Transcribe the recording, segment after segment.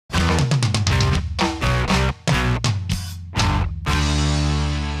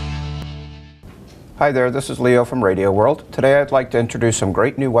Hi there, this is Leo from Radioworld. Today I'd like to introduce some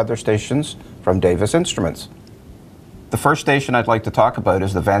great new weather stations from Davis Instruments. The first station I'd like to talk about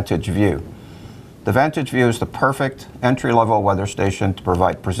is the Vantage View. The Vantage View is the perfect entry-level weather station to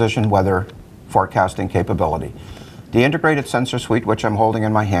provide precision weather forecasting capability. The integrated sensor suite, which I'm holding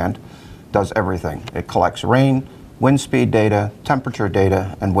in my hand, does everything. It collects rain, wind speed data, temperature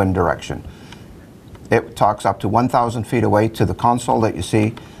data, and wind direction. It talks up to 1,000 feet away to the console that you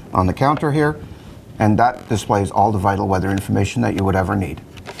see on the counter here, and that displays all the vital weather information that you would ever need.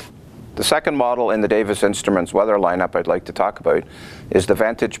 The second model in the Davis Instruments weather lineup I'd like to talk about is the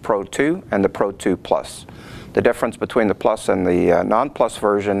Vantage Pro 2 and the Pro 2 Plus. The difference between the Plus and the non-Plus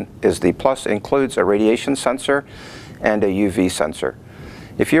version is the Plus includes a radiation sensor and a UV sensor.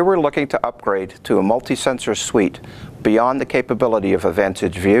 If you were looking to upgrade to a multi-sensor suite beyond the capability of a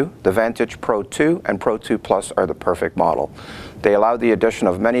Vantage View, the Vantage Pro 2 and Pro 2 Plus are the perfect model. They allow the addition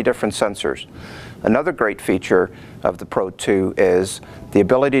of many different sensors. Another great feature of the Pro 2 is the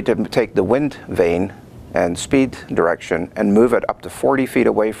ability to take the wind vane and speed direction and move it up to 40 feet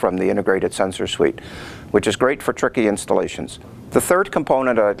away from the integrated sensor suite, which is great for tricky installations. The third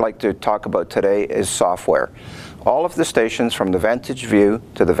component I'd like to talk about today is software. All of the stations from the Vantage View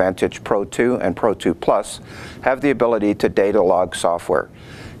to the Vantage Pro 2 and Pro 2 Plus have the ability to data log software.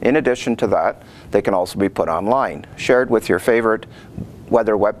 In addition to that, they can also be put online, shared with your favorite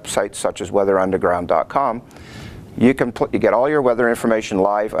weather websites such as weatherunderground.com. You get all your weather information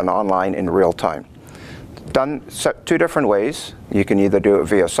live and online in real time. Done two different ways. You can either do it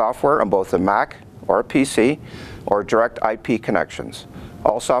via software on both a Mac or a PC, or direct IP connections.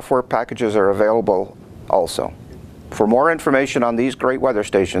 All software packages are available also. For more information on these great weather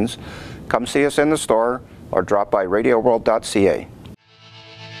stations, come see us in the store or drop by radioworld.ca.